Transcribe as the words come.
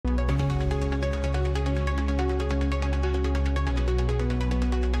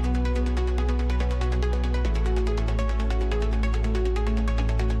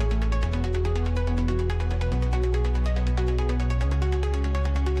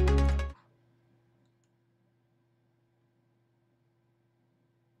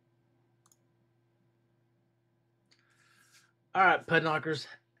All right, Pud Knockers.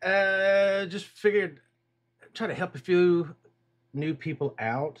 Just figured try to help a few new people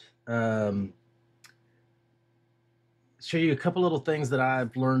out. Show you a couple little things that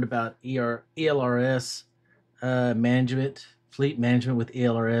I've learned about ELRS management, fleet management with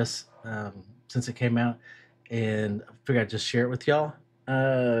ELRS since it came out, and I figured I'd just share it with y'all.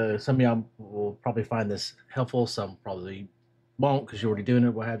 Some of y'all will probably find this helpful. Some probably won't because you're already doing it,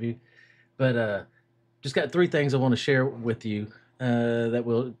 what have you. But just got three things I want to share with you that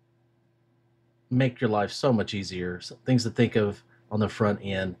will make your life so much easier. So things to think of on the front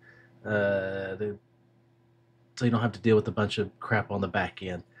end, so you don't have to deal with a bunch of crap on the back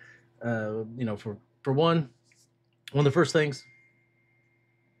end. For one of the first things,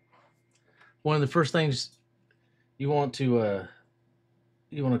 one of the first things you want to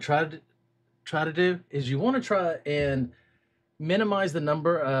try to do is you want to try and minimize the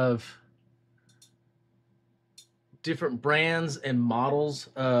number of different brands and models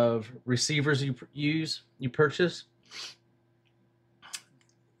of receivers you purchase.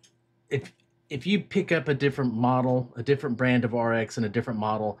 If you pick up a different model, a different brand of RX and a different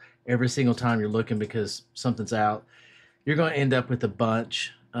model every single time you're looking because something's out, you're going to end up with a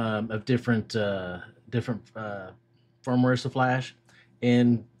bunch of different firmwares to flash.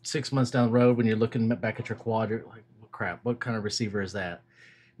 And 6 months down the road, when you're looking back at your quad, you're like, well, crap, what kind of receiver is that?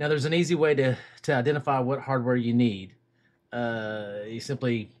 Now, there's an easy way to identify what hardware you need. You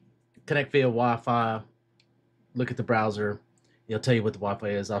simply connect via Wi-Fi, look at the browser. It'll tell you what the Wi-Fi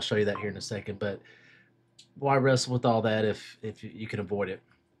is. I'll show you that here in a second. But why wrestle with all that if you can avoid it?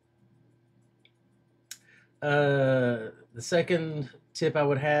 The second tip I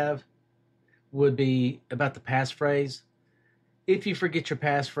would have would be about the passphrase. If you forget your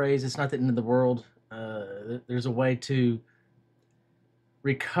passphrase, it's not the end of the world. There's a way to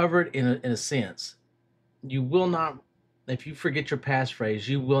recover it in a sense. You will not, if you forget your passphrase,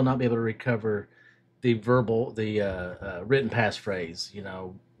 you will not be able to recover the written passphrase. You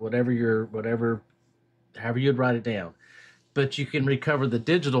know, however you'd write it down. But you can recover the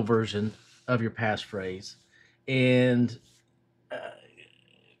digital version of your passphrase, and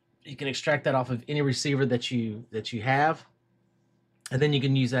you can extract that off of any receiver that you have, and then you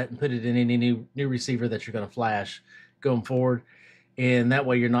can use that and put it in any new receiver that you're going to flash going forward, and that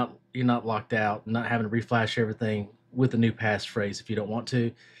way you're not locked out, not having to reflash everything with a new passphrase if you don't want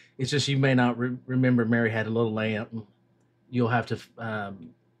to. It's just you may not remember Mary had a little lamp. You'll have to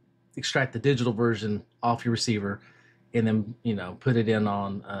extract the digital version off your receiver, and then put it in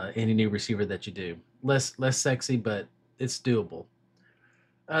on any new receiver that you do. Less sexy, but it's doable.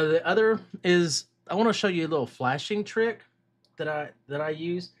 The other is I want to show you a little flashing trick that I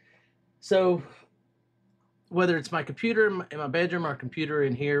use. So whether it's my computer in my bedroom or computer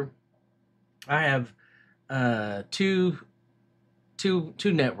in here, I have two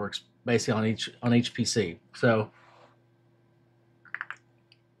networks basically on each PC. So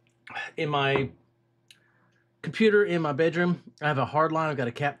in my computer in my bedroom, I have a hard line. I've got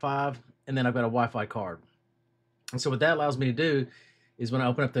a Cat5, and then I've got a Wi-Fi card. And so what that allows me to do is when I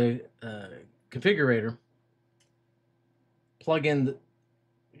open up the configurator, plug in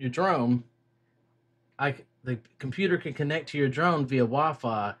your drone, the computer can connect to your drone via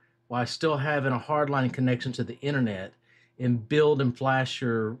Wi-Fi while still having a hardline connection to the internet, and build and flash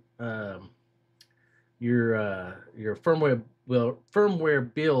your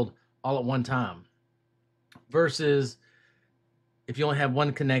firmware build all at one time. Versus if you only have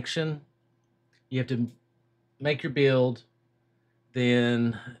one connection, you have to make your build,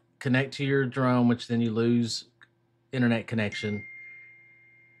 then connect to your drone, which then you lose internet connection,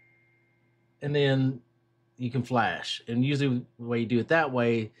 and then you can flash. And usually the way you do it that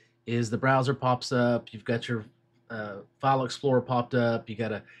way is the browser pops up, you've got your file explorer popped up, you got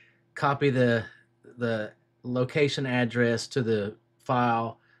to copy the location address to the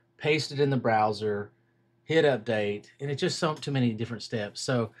file, paste it in the browser, hit update, and it's just so too many different steps.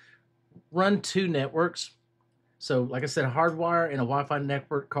 So run two networks. So like I said, a hardwire and a Wi-Fi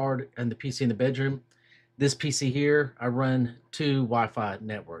network card and the PC in the bedroom. This PC here, I run two Wi-Fi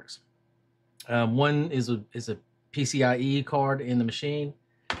networks. One is a PCIe card in the machine.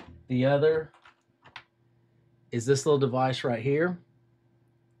 The other is this little device right here.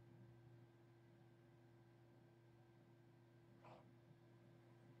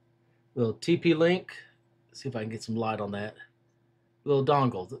 Little TP-Link. See if I can get some light on that. Little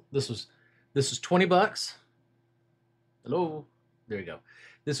dongle. This was $20. Hello. There you go.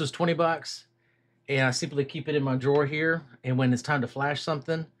 This was $20, and I simply keep it in my drawer here. And when it's time to flash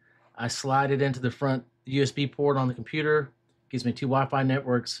something, I slide it into the front USB port on the computer. Gives me two Wi-Fi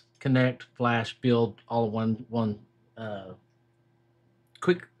networks. Connect, flash, build, all in one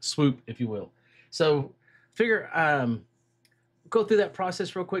quick swoop, if you will. So figure go through that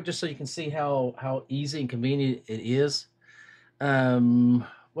process real quick just so you can see how easy and convenient it is.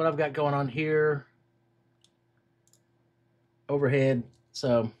 What I've got going on here, overhead.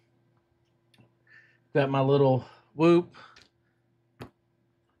 So got my little whoop,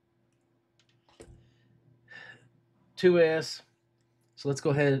 2S. So let's go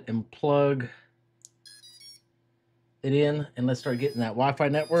ahead and plug it in and let's start getting that Wi-Fi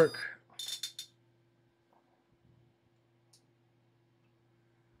network.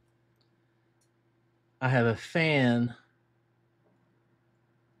 I have a fan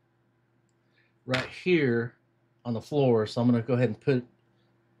right here on the floor, so I'm going to go ahead and put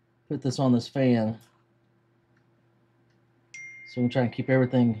this on this fan. So I'm trying to keep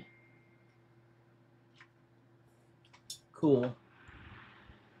everything cool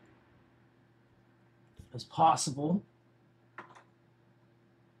as possible.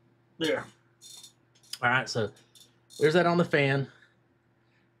 There. All right, so there's that on the fan.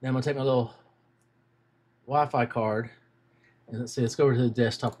 Now I'm going to take my little Wi-Fi card, and let's see, let's go over to the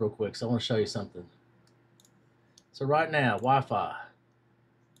desktop real quick. So I want to show you something. So right now, Wi-Fi,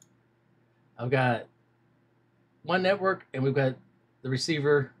 I've got one network and we've got the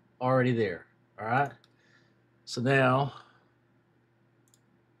receiver already there. All right, so now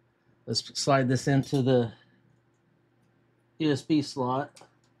let's slide this into the USB slot.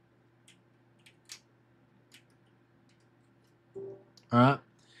 All right,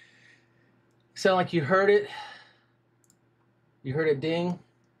 sound like you heard it. You heard it ding.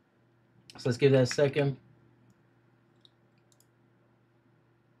 So let's give that a second.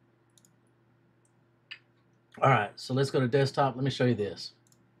 All right, so let's go to desktop. Let me show you this.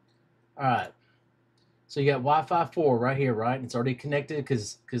 All right, so you got Wi-Fi 4 right here, right? It's already connected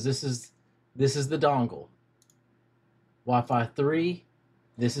because this is the dongle. Wi-Fi 3,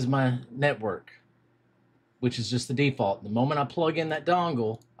 this is my network, which is just the default. The moment I plug in that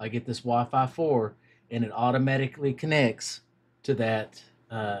dongle, I get this Wi-Fi 4, and it automatically connects to that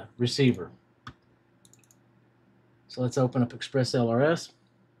receiver. So let's open up ExpressLRS.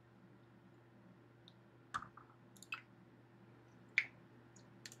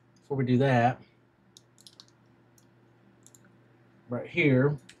 Before we do that, right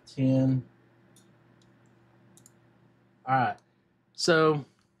here, 10. All right, so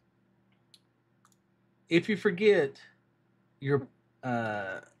if you forget your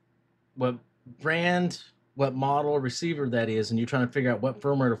what brand, what model receiver that is, and you're trying to figure out what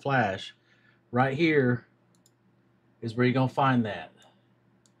firmware to flash, right here is where you're gonna find that.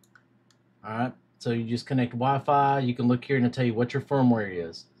 All right, so you just connect Wi-Fi. You can look here and it'll tell you what your firmware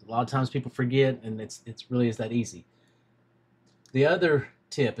is. A lot of times people forget, and it's really is that easy. The other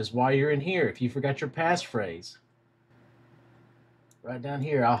tip is while you're in here, if you forgot your passphrase, right down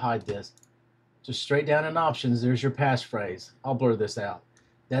here, I'll hide this. Just straight down in options, there's your passphrase. I'll blur this out.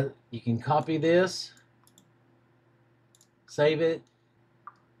 That you can copy this, save it,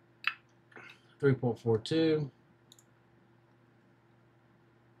 3.42.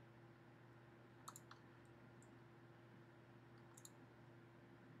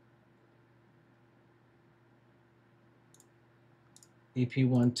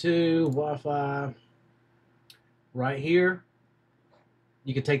 EP12 Wi-Fi right here.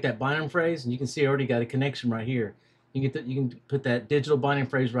 You can take that binding phrase, and you can see I already got a connection right here. You can put that digital binding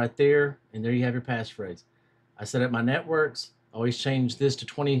phrase right there, and there you have your passphrase. I set up my networks. Always change this to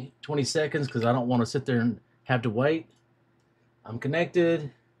 20 seconds because I don't want to sit there and have to wait. I'm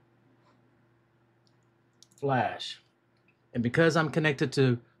connected. Flash. And because I'm connected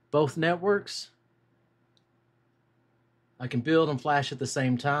to both networks, I can build and flash at the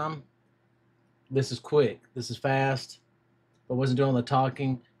same time. This is quick. This is fast. If I wasn't doing the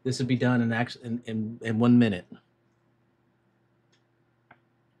talking, this would be done in 1 minute.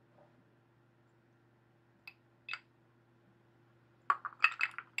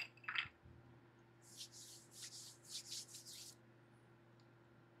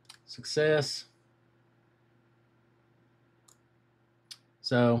 Success.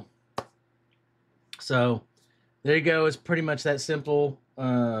 So there you go. It's pretty much that simple.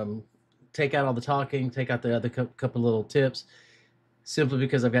 Take out all the talking, take out the other couple little tips. Simply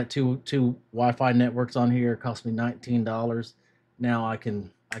because I've got two Wi-Fi networks on here, it cost me $19. Now I can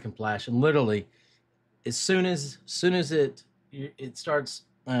flash, and literally, as soon as it starts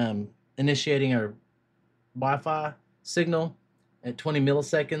initiating a Wi-Fi signal at 20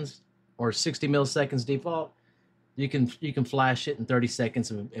 milliseconds or 60 milliseconds default, you can flash it in 30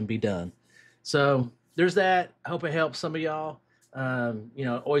 seconds and be done. So there's that. I hope it helps some of y'all.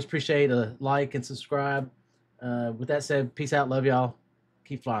 Always appreciate a like and subscribe. With that said, peace out. Love y'all.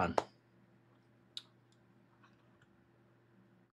 keep flying.